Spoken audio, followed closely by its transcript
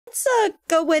let's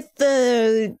go with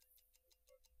the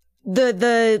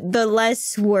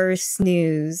less worse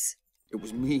news. It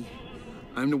was me.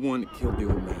 I'm the one that killed the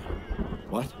old man.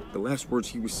 What? The last words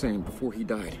he was saying before he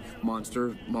died.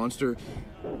 Monster, monster.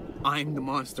 I'm the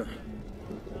monster.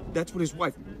 That's what his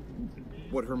wife,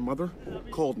 what her mother,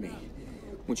 called me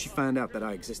when she found out that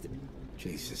I existed.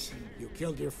 Jesus. You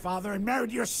killed your father and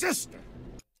married your sister.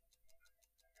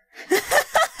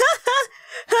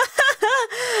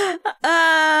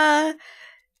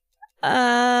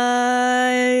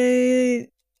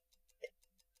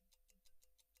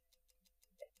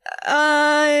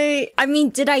 I mean,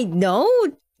 did I know?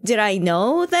 Did I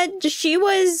know that she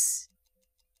was...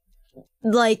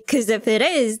 Like, because if it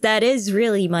is, that is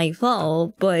really my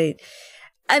fault, but...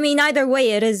 I mean, either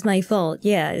way, it is my fault,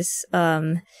 yes.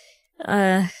 Yeah,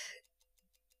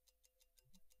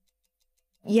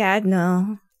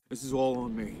 no. This is all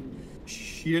on me.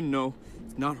 She didn't know.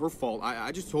 It's not her fault.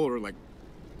 I just told her, like,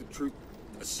 the truth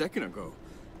a second ago.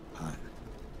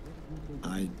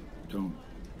 I don't...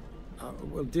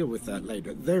 we'll deal with that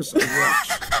later. There's a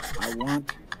watch. I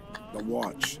want the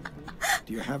watch.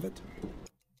 Do you have it?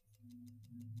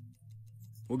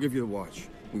 We'll give you the watch.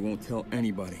 We won't tell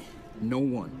anybody. No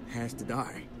one has to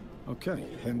die. Okay,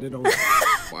 hand it over.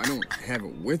 Well, I don't have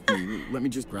it with me. Let me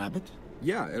just... Grab it?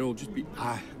 Yeah, it'll just be...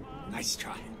 Nice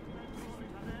try.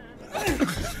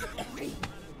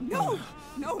 No!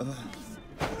 No!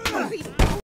 Please.